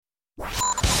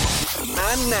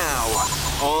And now,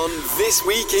 on This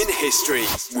Week in History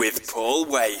with Paul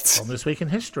Waite. On This Week in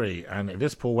History, and it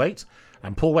is Paul Waite,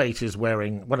 and Paul Waite is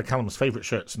wearing one of Callum's favourite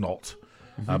shirts, not.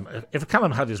 If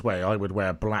Callum had his way, I would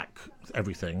wear black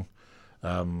everything,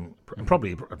 and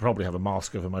probably have a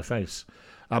mask over my face.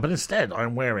 But instead,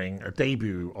 I'm wearing a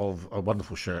debut of a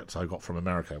wonderful shirt I got from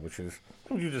America, which is,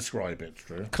 how would you describe it,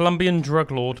 Drew? Colombian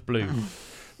Drug Lord Blue. Well,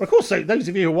 of course, so those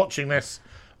of you who are watching this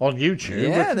on YouTube,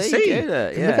 Yeah, can there you see. go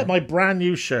there, Can yeah. look at my brand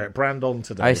new shirt, brand on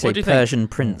today. I say What do you think? Persian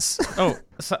Prince. Oh,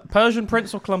 Persian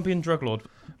Prince or Colombian Drug Lord?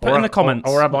 Put in the comments.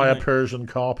 Or am I a Persian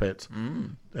carpet?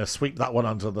 Sweep that one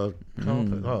under the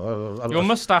carpet. Your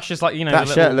moustache is like, That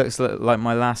the shirt little... looks like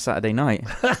my last Saturday night.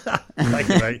 Thank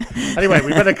you, mate. Anyway,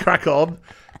 we better crack on.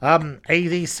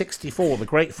 AD 64, the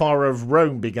Great Fire of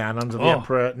Rome began under the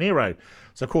Emperor Nero.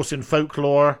 So, of course, in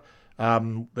folklore,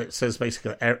 it says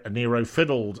basically Nero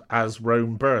fiddled as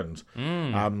Rome burned.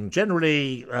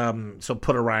 Generally, sort of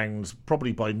put around,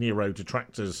 probably by Nero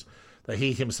detractors, that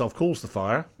he himself caused the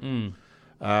fire.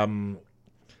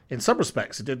 In some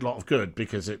respects, it did a lot of good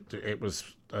because it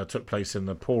was took place in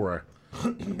the poorer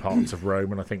parts of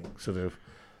Rome, and I think sort of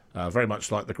very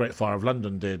much like the Great Fire of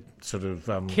London did, sort of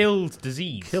Killed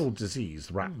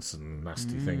disease, rats and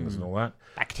nasty things and all that.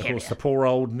 Bacteria. Of course, the poor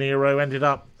old Nero ended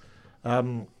up,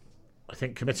 I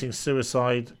think, committing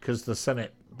suicide because the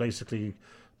Senate basically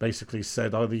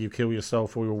said either you kill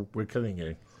yourself or we're killing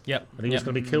you, Yep. and he was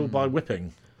going to be killed by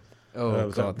whipping. Oh,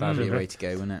 was that- God, that'd be a way to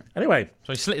go, wouldn't it? Anyway,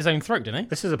 So he slit his own throat, didn't he?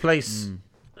 this is a place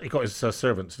he got his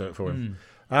servant to do it for him.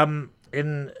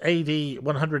 In AD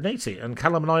 180, and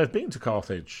Callum and I have been to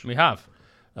Carthage. We have.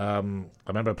 I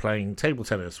remember playing table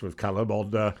tennis with Callum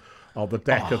on the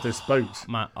deck of this boat.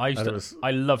 Matt, And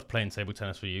I loved playing table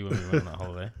tennis with you when we went on that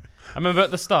holiday. I remember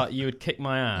at the start you would kick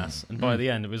my ass, and by the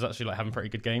end it was actually like having pretty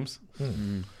good games.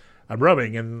 And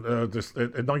rowing in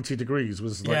 90 degrees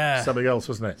was like something else,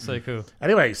 wasn't it? So cool.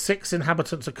 Anyway, 6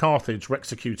 inhabitants of Carthage were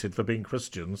executed for being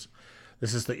Christians.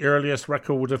 This is the earliest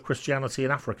record of Christianity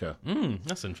in Africa.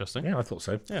 That's interesting. Yeah, I thought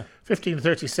so. Yeah.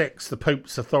 1536, the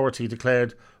Pope's authority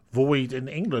declared void in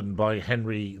England by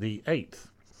Henry VIII.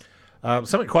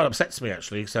 Something quite upsets me,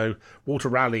 actually. So Walter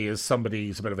Raleigh is somebody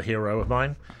who's a bit of a hero of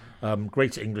mine.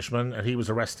 Great Englishman, and he was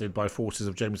arrested by forces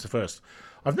of James I.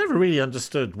 I've never really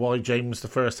understood why James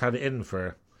I had it in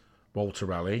for Walter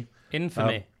Raleigh.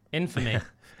 Infamy.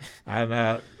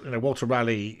 And, Walter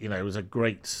Raleigh, was a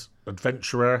great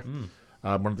adventurer,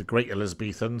 one of the great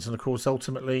Elizabethans, and, of course,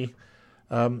 ultimately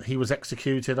he was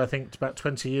executed, I think, about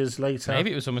 20 years later.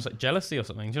 Maybe it was almost like jealousy or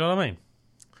something. Do you know what I mean?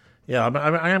 Yeah,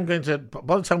 I am going to,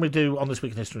 by the time we do On This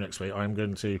Week in History next week, I am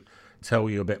going to tell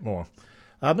you a bit more.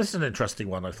 This is an interesting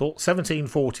one, I thought.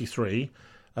 1743,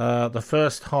 the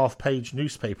first half-page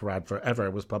newspaper advert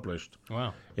ever was published.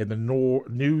 Wow. In the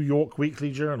New York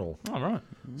Weekly Journal. Oh, right.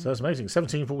 So that's amazing.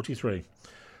 1743.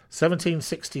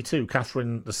 1762,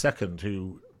 Catherine II,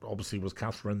 who obviously was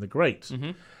Catherine the Great,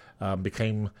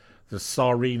 became the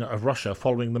Tsarina of Russia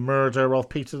following the murder of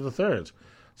Peter III.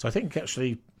 So I think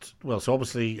actually,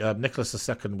 obviously Nicholas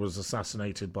II was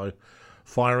assassinated by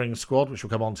firing squad, which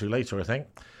we'll come on to later, I think.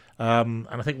 And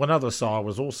I think one other Tsar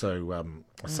was also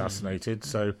assassinated.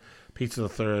 So Peter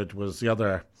III was the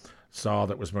other Tsar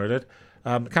that was murdered.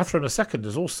 Catherine II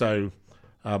is also,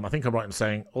 I think I'm right in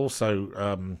saying,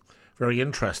 also very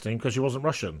interesting because she wasn't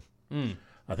Russian.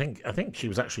 I think she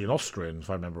was actually an Austrian, if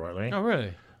I remember rightly. Oh,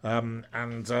 really? And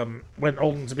went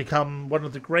on to become one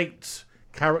of the great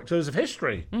characters of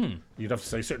history. You'd have to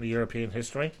say, certainly European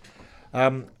history.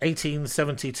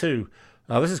 1872.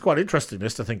 This is quite interesting, to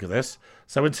think of this.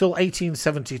 So until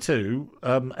 1872,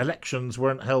 elections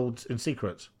weren't held in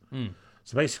secret.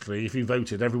 So basically, if you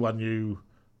voted, everyone knew,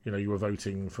 you were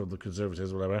voting for the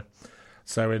Conservatives or whatever.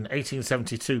 So in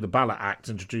 1872, the Ballot Act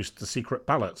introduced the secret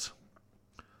ballot.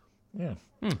 Yeah.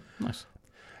 Nice.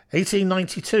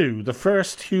 1892, the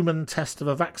first human test of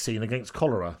a vaccine against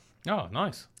cholera. Oh,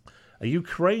 nice. A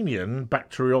Ukrainian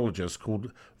bacteriologist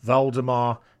called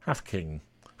Valdemar Havkine.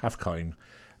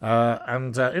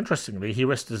 And interestingly, he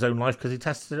risked his own life because he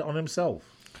tested it on himself.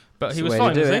 But he That's was the way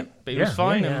fine, to do was he? it. But he was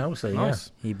fine. Yeah, obviously,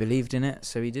 nice. He believed in it,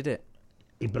 so he did it.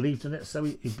 He believed in it, so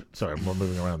he sorry, I'm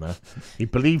moving around there. He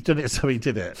believed in it, so he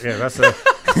did it. Yeah, that's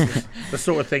the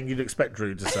sort of thing you'd expect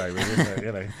Drew to say, really,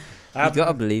 isn't it? You got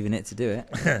to believe in it to do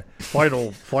it.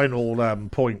 Final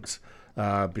point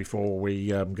before we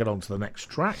get on to the next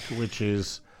track, which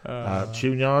is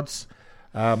Tune Yards,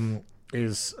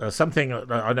 is something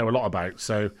that I know a lot about.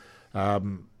 So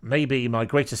maybe my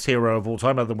greatest hero of all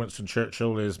time, other than Winston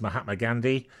Churchill, is Mahatma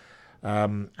Gandhi.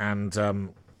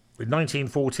 In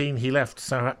 1914, he left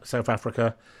South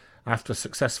Africa after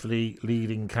successfully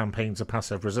leading campaigns of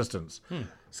passive resistance.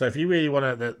 So if you really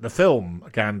want to, the film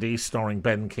Gandhi, starring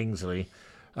Ben Kingsley,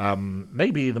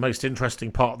 maybe the most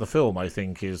interesting part of the film, I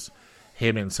think, is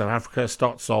him in South Africa.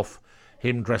 Starts off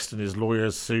him dressed in his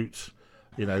lawyer's suit,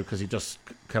 because he just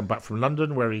come back from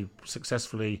London where he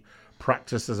successfully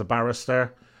practiced as a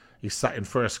barrister. He sat in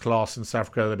first class in South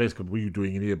Africa. They basically, what are you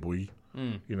doing in here, boy?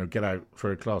 Get out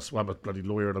third class. Well, I'm a bloody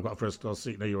lawyer and I've got a first class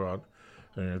seat. No, you aren't.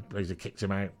 Basically kicked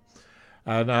him out.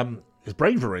 And his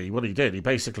bravery, what he did, he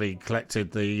basically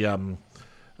collected the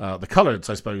coloureds,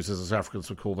 I suppose, as the South Africans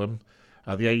would call them,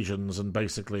 the Asians, and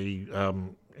basically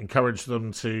encouraged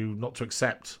them not to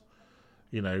accept,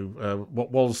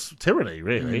 what was tyranny,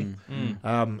 really.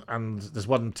 And there's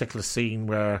one particular scene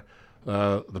where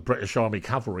the British Army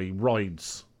cavalry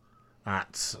rides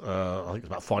at, I think it's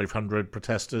about 500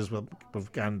 protesters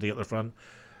with Gandhi at the front,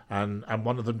 and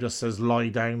one of them just says, "Lie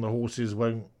down, the horses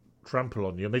won't trample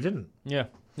on you," and they didn't. Yeah.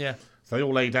 So they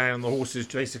all lay down, and the horses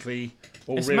basically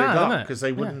all It's reared mad, isn't up it? because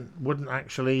they wouldn't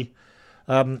actually.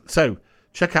 So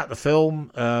check out the film.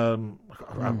 I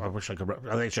wish I could.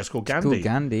 I think it's just called Gandhi. It's called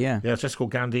Gandhi, yeah. Yeah, it's just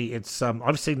called Gandhi. It's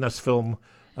I've seen this film,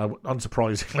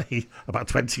 unsurprisingly, about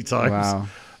 20 times.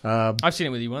 Wow. I've seen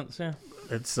it with you once, yeah.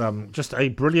 It's just a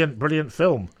brilliant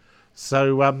film.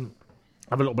 So have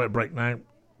a little bit of break now.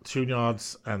 2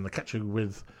 yards, and I'll catch you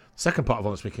with the second part of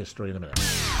On This Week History in a minute.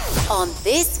 On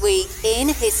This Week in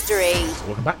History. So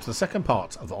welcome back to the second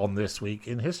part of On This Week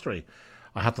in History.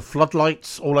 I had the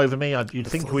floodlights all over me. You'd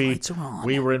think we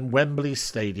were in Wembley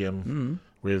Stadium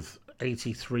with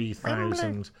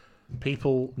 83,000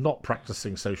 people not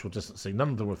practicing social distancing. None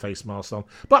of them with face masks on.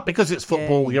 But because it's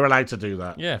football, you're allowed to do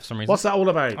that. Yeah, for some reason. What's that all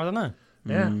about? I don't know.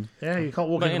 Yeah, you can't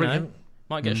walk But, in the ring.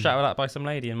 Might get shouted at by some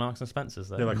lady in Marks and Spencer's,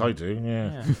 though. Yeah, like I do,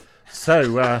 yeah.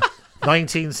 So,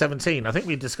 1917. I think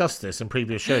we discussed this in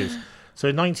previous shows. So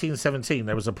in 1917,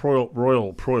 there was a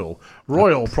royal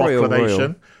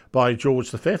proclamation by George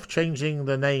V, changing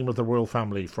the name of the royal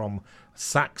family from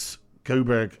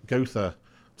Saxe-Coburg-Gotha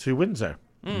to Windsor.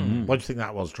 Why do you think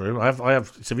that was, Drew? I have.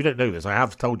 So if you don't know this, I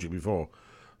have told you before.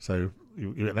 So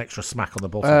you get an extra smack on the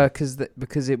bottom.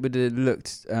 Because it would have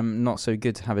looked not so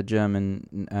good to have a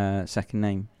German second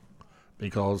name.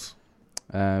 Because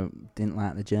didn't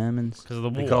like the Germans. Because of the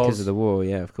war. Because of the war,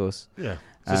 yeah, of course. Yeah.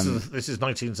 This is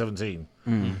 1917.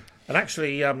 And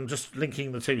actually, just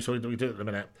linking the two, so we do it in a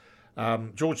minute.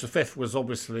 George V was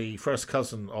obviously first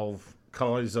cousin of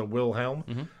Kaiser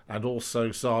Wilhelm and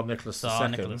also Tsar Nicholas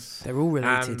II. They're all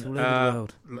related all over the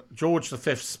world. George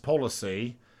V's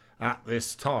policy at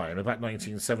this time, about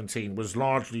 1917, was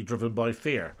largely driven by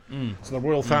fear. So the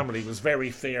royal family was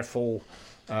very fearful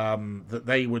that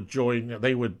they would join,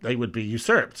 they would be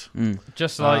usurped.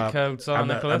 Just like Tsar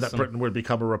Nicholas. And that Britain would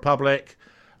become a republic.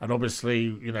 And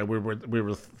obviously, we were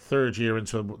the third year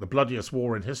into the bloodiest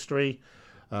war in history.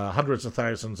 Hundreds of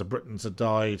thousands of Britons had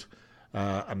died.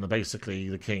 And basically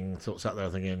the king sat there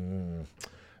thinking,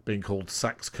 being called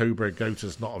Saxe-Coburg-Gotha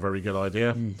is not a very good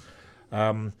idea.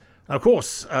 Of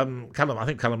course, Callum, I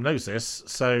think Callum knows this.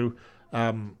 So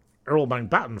Earl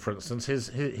Mountbatten, for instance,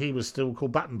 he was still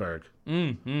called Battenberg,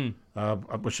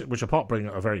 which apart from being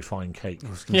a very fine cake,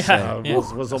 was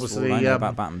obviously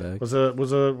about Battenberg. was a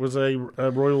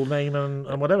royal name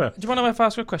and whatever. Do you mind if I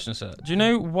ask you a question, sir? Do you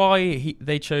know why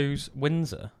they chose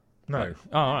Windsor? No,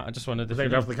 Oh, all right. I just wondered if they you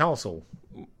named after the castle.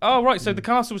 Oh, right. So the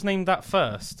castle was named that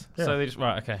first. Yeah. So they just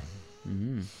okay.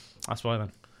 That's why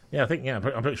then. Yeah, I think I'm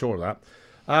pretty sure of that.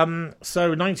 So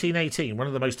 1918, one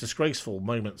of the most disgraceful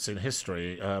moments in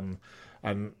history, and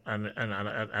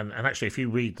actually, if you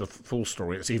read the full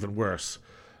story, it's even worse.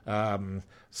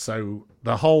 So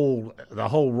the whole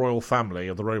royal family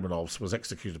of the Romanovs was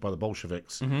executed by the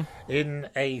Bolsheviks in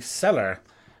a cellar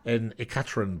in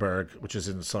Ekaterinburg, which is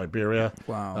in Siberia.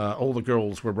 Wow. All the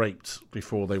girls were raped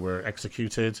before they were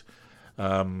executed.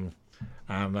 And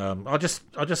I just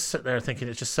sit there thinking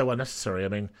it's just so unnecessary. I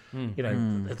mean,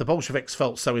 if the Bolsheviks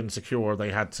felt so insecure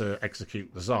they had to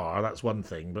execute the Tsar, that's one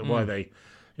thing. But why they,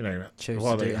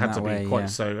 why they had to be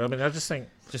quite so. I mean, I just think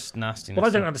just nastiness. Well,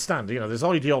 I don't understand. There's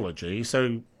ideology,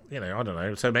 so. I don't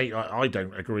know. So, mate, I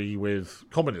don't agree with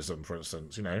communism, for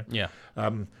instance. Yeah.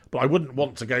 But I wouldn't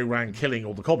want to go around killing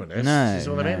all the communists. No, you see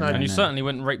what I mean? And you certainly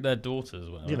wouldn't rape their daughters.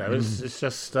 Well, it's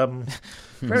just very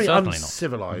Certainly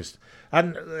uncivilized.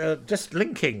 And just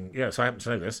linking, so I happen to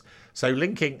know this. So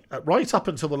linking right up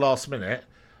until the last minute,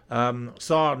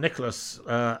 Tsar Nicholas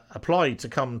applied to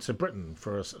come to Britain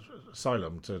for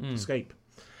asylum to escape.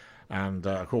 And,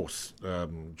 of course,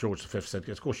 George V said,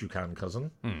 of course you can, cousin.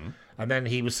 And then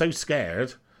he was so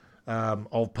scared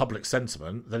of public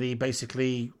sentiment that he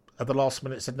basically at the last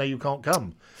minute said, no, you can't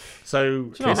come.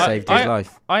 So You know, Saved his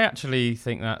life. I actually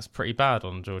think that's pretty bad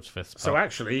on George V's part. So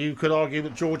actually, you could argue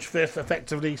that George V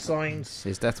effectively signed.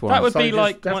 His death that warrant. would be Signed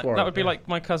like his death warrant, like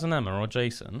my cousin Emma or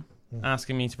Jason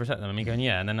asking me to protect them, and me going,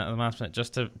 yeah, and then at the last minute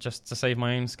just to save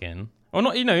my own skin, or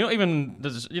not, not even,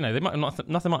 they might not,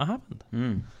 nothing might have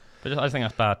happened. But I think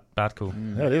that's bad call.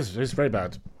 No, it is. It's very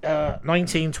bad.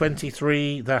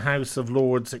 1923, the House of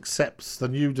Lords accepts the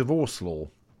new divorce law.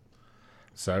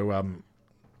 So, what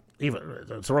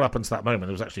up until that moment,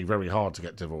 it was actually very hard to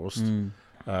get divorced. We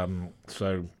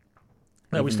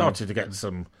started to get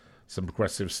some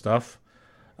progressive stuff.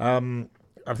 I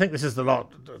think this is the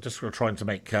lot. Just trying to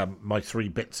make my 3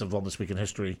 bits of On This Week in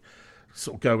History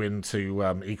sort of go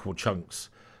into equal chunks.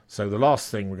 So the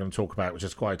last thing we're going to talk about, which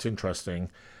is quite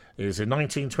interesting, is in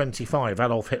 1925,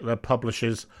 Adolf Hitler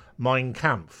publishes Mein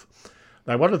Kampf.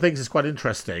 Now, one of the things that's quite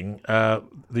interesting,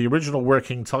 the original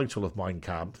working title of Mein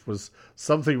Kampf was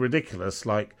something ridiculous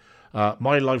like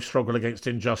My Life Struggle Against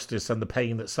Injustice and the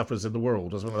Pain That Suffers in the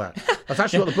World, or something like that. That's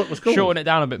actually what the book was called. Shorten it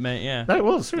down a bit, mate, yeah. No, it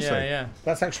was, seriously. Yeah.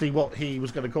 That's actually what he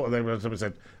was going to call it. Then someone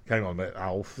said, hang on a minute,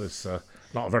 Alf, that's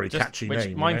not a very catchy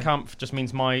name. Mein Kampf just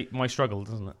means my struggle,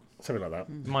 doesn't it? Something like that.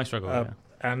 My struggle, yeah.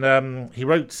 And he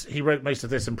wrote most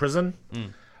of this in prison.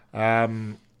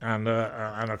 And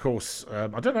of course,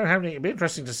 I don't know how many. It'd be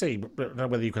interesting to see, but I don't know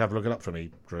whether you could have a look it up for me,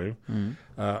 Drew.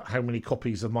 How many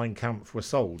copies of Mein Kampf were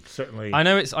sold? Certainly, I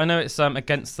know it's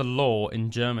against the law in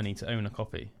Germany to own a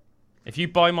copy. If you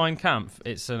buy Mein Kampf,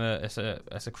 it's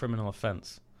a criminal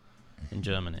offence in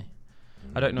Germany.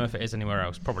 I don't know if it is anywhere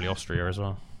else. Probably Austria as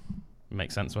well.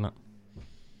 Makes sense, wouldn't it?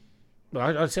 Well,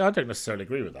 I don't necessarily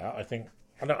agree with that. I think.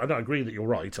 I don't agree that you're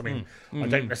right. I mean, I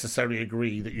don't necessarily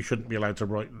agree that you shouldn't be allowed to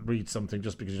read something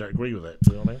just because you don't agree with it.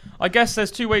 Do you know what I mean? I guess there's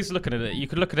 2 ways of looking at it. You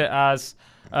could look at it as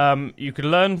you could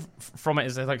learn from it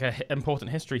as like an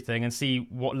important history thing and see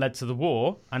what led to the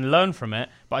war and learn from it.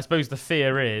 But I suppose the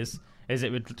fear is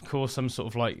it would cause some sort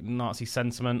of like Nazi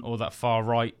sentiment, or that far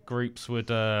right groups would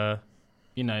would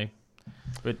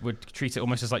treat it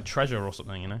almost as like treasure or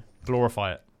something.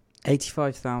 Glorify it.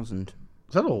 85,000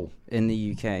 Is that all? in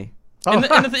the UK. In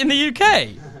the UK.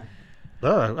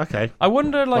 Oh, okay. I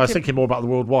wonder, I was thinking more about the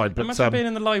worldwide, but imagine being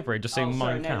in the library just seeing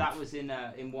Mein Kampf. that was in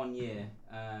 1 year,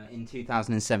 in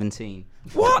 2017.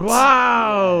 What?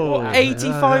 Wow!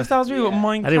 85,000 people.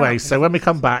 Mein Kampf. Anyway, so when we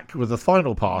come back with the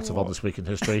final part of On This Week in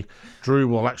History, Drew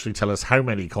will actually tell us how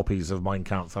many copies of Mein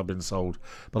Kampf have been sold.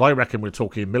 But I reckon we're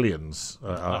talking millions,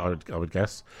 I would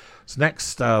guess. So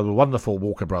next, the wonderful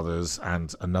Walker Brothers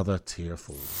and Another Tear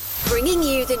Falls. Bringing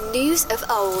you the news of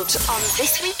old on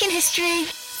This Week in History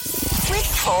with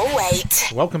Paul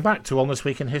Waite. Welcome back to On This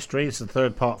Week in History. It's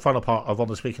the final part of On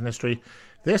This Week in History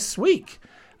this week.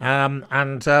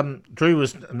 Drew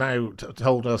has now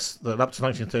told us that up to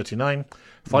 1939,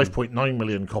 5.9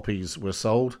 million copies were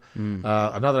sold.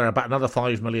 About another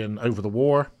 5 million over the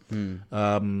war. Then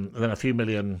a few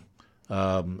million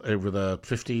over the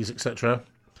 50s, etc.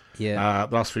 Yeah.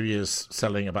 The last few years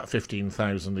selling about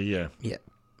 15,000 a year. Yeah.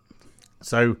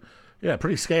 So, yeah,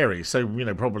 pretty scary. So,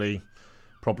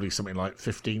 probably something like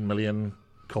 15 million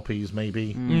copies,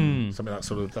 maybe. Something that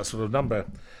sort of number.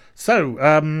 So,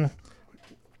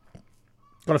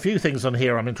 got a few things on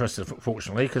here I'm interested in,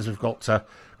 fortunately, because we've got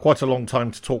quite a long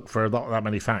time to talk for not that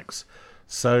many facts.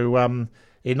 So,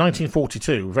 in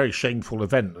 1942, a very shameful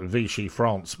event, Vichy,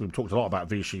 France. We've talked a lot about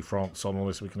Vichy, France on All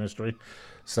This Week in History.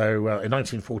 So, in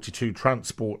 1942,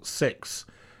 Transport 6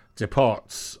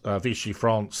 departs Vichy,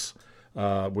 France,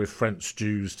 with French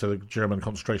Jews to the German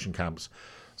concentration camps.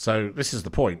 So, this is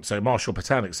the point. So, Marshal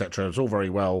Pétain, etc., it's all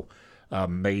very well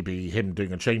maybe him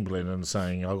doing a Chamberlain and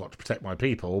saying, I've got to protect my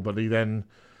people, but he then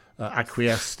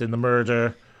acquiesced in the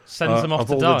murder sends them off of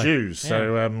to all die. the Jews. Yeah.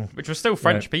 So, which were still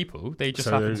French people. They just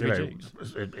happened to be Jews.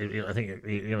 I think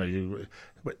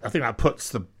I think that puts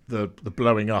the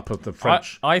blowing up of the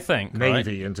French I think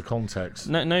Navy into context.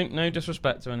 No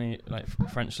disrespect to any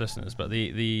French listeners, but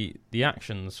the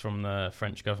actions from the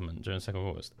French government during the Second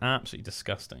World War was absolutely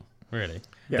disgusting. Really,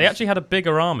 They actually had a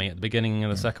bigger army at the beginning of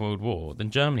the Second World War than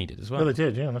Germany did as well. Well, they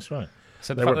did, yeah, that's right.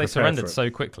 So the fact they surrendered so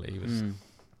quickly was.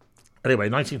 Anyway,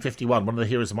 1951, one of the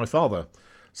heroes of my father.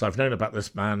 So I've known about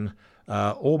this man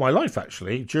all my life,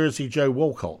 actually. Jersey Joe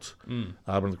Walcott, one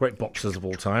of the great boxers of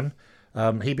all time.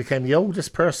 He became the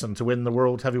oldest person to win the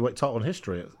world heavyweight title in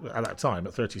history at that time.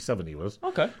 At 37, he was.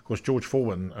 Okay. Of course, George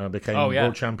Foreman became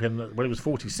world champion when he was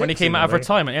 46. When he came out of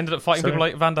retirement, he ended up fighting people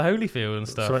like Vander Holyfield and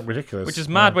stuff. Something ridiculous. Which is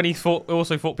mad when he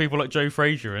also fought people like Joe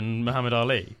Frazier and Muhammad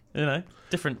Ali.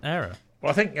 Different era. Well,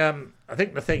 I think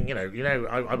the thing,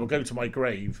 I will go to my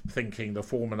grave thinking the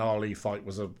Foreman Ali fight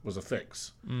was a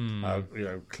fix.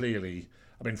 Clearly,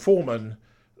 I mean, Foreman,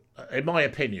 in my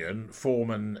opinion,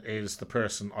 Foreman is the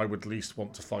person I would least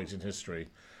want to fight in history,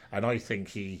 and I think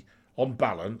he, on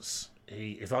balance,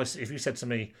 if you said to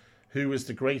me who is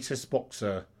the greatest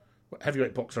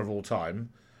heavyweight boxer of all time,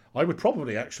 I would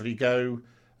probably actually go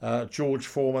George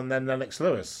Foreman, then Lennox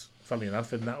Lewis. Funnily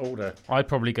enough, in that order. I'd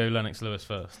probably go Lennox Lewis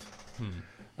first.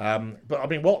 But I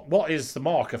mean, what is the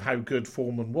mark of how good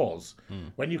Foreman was?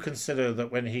 When you consider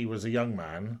that when he was a young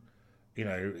man,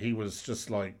 he was just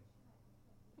like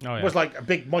was like a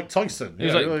big Mike Tyson. He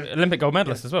was like Olympic gold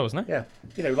medalist as well, wasn't he?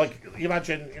 Yeah, like you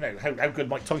imagine, how good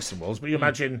Mike Tyson was, but you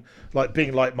imagine like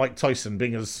being like Mike Tyson,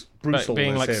 being as brutal,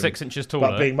 being as like him, 6 inches taller,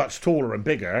 but being much taller and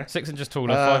bigger. 6 inches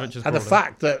taller, 5 inches and broader. the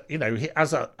fact that he,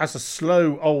 as a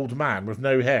slow old man with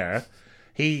no hair,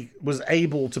 he was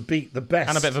able to beat the best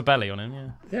and a bit of a belly on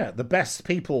him. Yeah, the best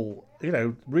people.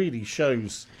 Really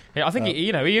shows. Yeah, I think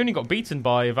he only got beaten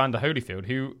by Evander Holyfield,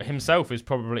 who himself is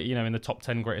probably in the top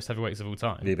 10 greatest heavyweights of all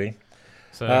time. Maybe.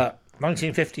 So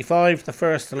 1955, the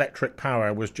first electric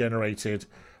power was generated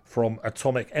from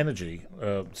atomic energy,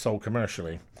 sold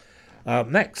commercially.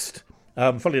 Next,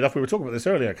 funnily enough, we were talking about this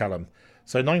earlier, Callum.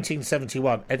 So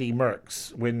 1971, Eddie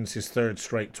Merckx wins his third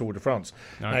straight Tour de France.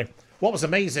 Right. Now, what was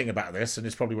amazing about this, and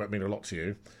this probably won't mean a lot to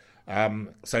you,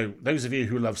 so those of you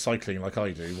who love cycling like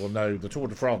I do will know the Tour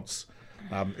de France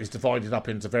is divided up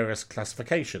into various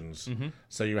classifications.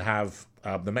 So you have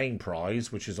the main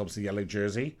prize, which is obviously yellow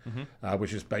jersey,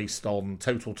 which is based on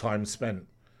total time spent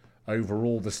over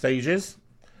all the stages.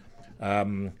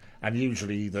 And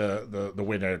usually the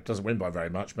winner doesn't win by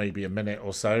very much, maybe a minute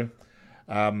or so.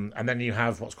 And then you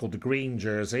have what's called the green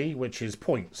jersey, which is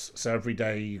points. So every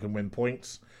day you can win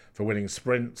points for winning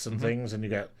sprints and things, and you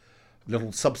get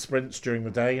little sub-sprints during the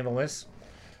day and all this.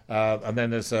 And then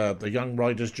there's the young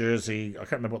rider's jersey. I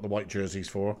can't remember what the white jersey's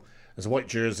for. There's a white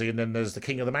jersey, and then there's the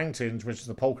King of the Mountains, which is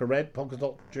the polka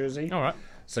dot jersey. all right.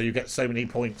 So you get so many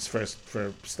points for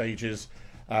stages.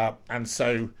 And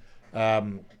so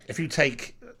if you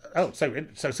take... so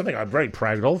something I'm very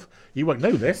proud of. You won't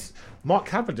know this. Mark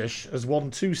Cavendish has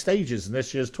won 2 stages in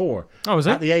this year's Tour. Oh, is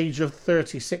it? At the age of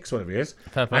 36, whatever he is.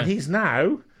 Fair play. And he's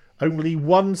now only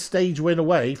 1 stage win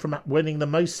away from winning the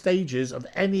most stages of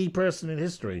any person in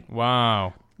history.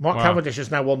 Wow. Mark Cavendish has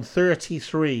now won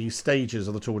 33 stages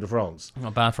of the Tour de France.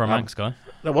 Not bad for a Manx guy.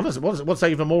 Now, what's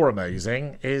even more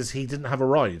amazing is he didn't have a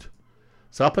ride.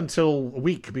 So up until a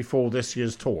week before this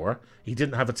year's Tour, he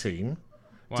didn't have a team,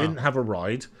 didn't have a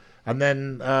ride, and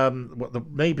then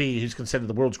maybe he's considered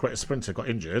the world's greatest sprinter got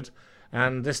injured,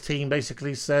 and this team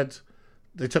basically said...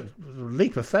 They took a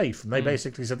leap of faith, and they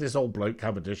basically said, this old bloke,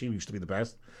 Cavendish, he used to be the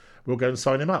best, we'll go and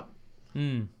sign him up.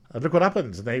 And look what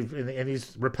happens. And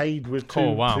he's repaid with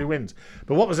two wins.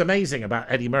 But what was amazing about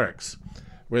Eddie Merckx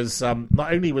was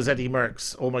not only was Eddie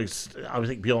Merckx almost, I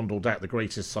think beyond all doubt, the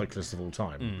greatest cyclist of all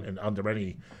time, and under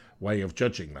any way of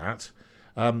judging that,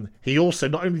 he also,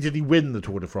 not only did he win the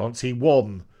Tour de France, he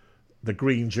won the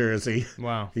green jersey.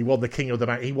 Wow. He won the King of the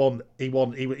Mountain. He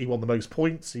won the most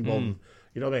points. He won...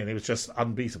 You know what I mean? It was just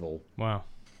unbeatable. Wow,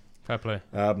 fair play.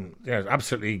 Yeah,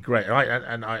 absolutely great.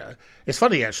 And I it's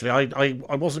funny actually.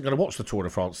 I wasn't going to watch the Tour de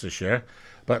France this year,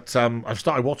 but I've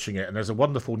started watching it, and there's a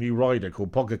wonderful new rider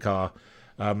called Pogacar,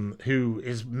 who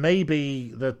is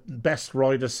maybe the best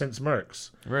rider since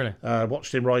Merckx. Really?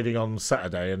 Watched him riding on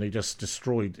Saturday, and he just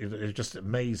destroyed. It was just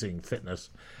amazing fitness.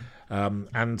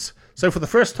 And so for the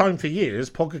first time for years,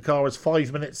 Pogacar was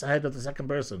 5 minutes ahead of the second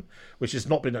person, which has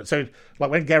not been... So,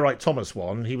 like when Geraint Thomas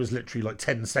won, he was literally like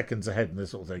 10 seconds ahead and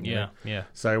this sort of thing. Yeah.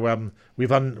 So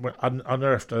we've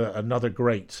unearthed another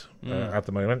great at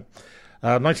the moment.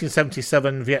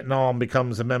 1977, Vietnam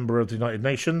becomes a member of the United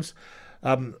Nations.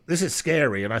 This is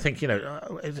scary, and I think,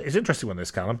 it's interesting on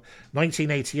this, Callum.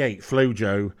 1988,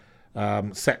 Flojo...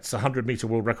 sets a 100-metre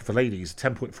world record for ladies,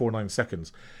 10.49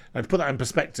 seconds. Now, to put that in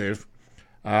perspective,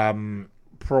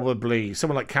 probably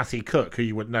someone like Kathy Cook, who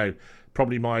you would know,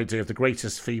 probably my idea of the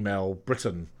greatest female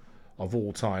Briton of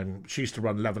all time. She used to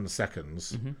run 11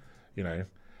 seconds,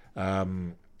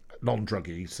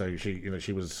 non-druggy, so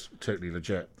she was totally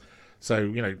legit.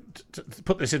 So, to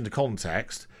put this into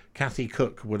context, Kathy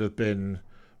Cook would have been,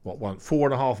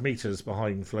 4.5 metres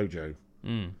behind Flojo.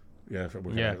 Yeah, if we're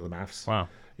going to the maths. Wow.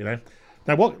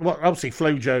 Now, what obviously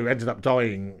Flojo ended up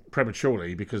dying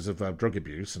prematurely because of drug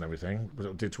abuse and everything, what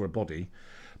it did to her body.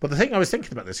 But the thing I was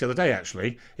thinking about this the other day,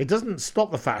 actually, it doesn't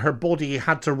stop the fact her body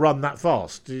had to run that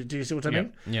fast. Do you see what I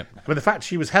mean? Yep. I mean, the fact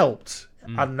she was helped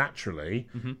unnaturally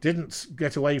didn't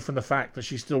get away from the fact that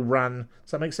she still ran.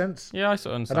 Does that make sense? Yeah, I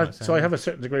sort of understand. And what you're so I saying. have a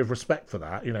certain degree of respect for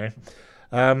that,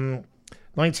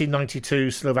 1992,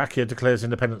 Slovakia declares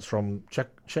independence from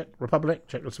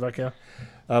Czechoslovakia.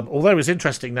 Although it's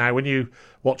interesting now when you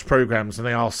watch programs and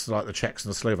they ask like the Czechs and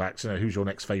the Slovaks, who's your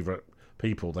next favourite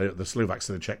people? The Slovaks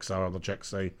say the Czechs are, and the Czechs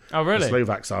say Oh, really? the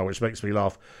Slovaks are, which makes me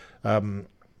laugh.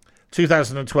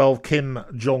 2012, Kim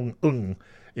Jong-un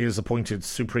is appointed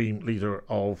supreme leader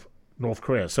of North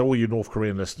Korea. So all you North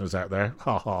Korean listeners out there,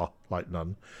 like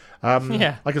none.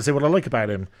 Yeah. I can say what I like about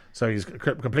him. So he's a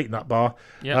complete nut bar.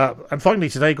 Yeah. And finally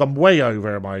today, gone way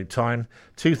over my time,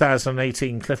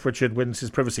 2018, Cliff Richard wins his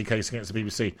privacy case against the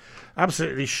BBC.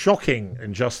 Absolutely shocking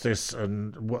injustice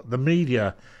and what the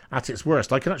media at its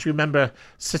worst. I can actually remember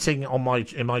sitting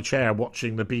in my chair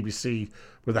watching the BBC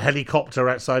with a helicopter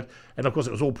outside, and of course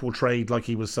it was all portrayed like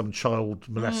he was some child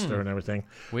molester and everything.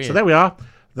 Weird. So there we are.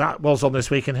 That was on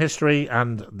This Week in History,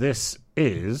 and this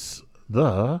is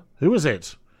the... Who is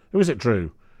it? Who is it,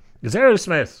 Drew? It's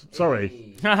Aerosmith.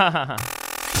 Sorry.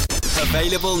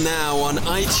 Available now on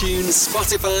iTunes,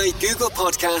 Spotify, Google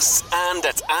Podcasts, and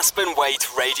at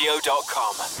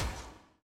AspenWaiteRadio.com.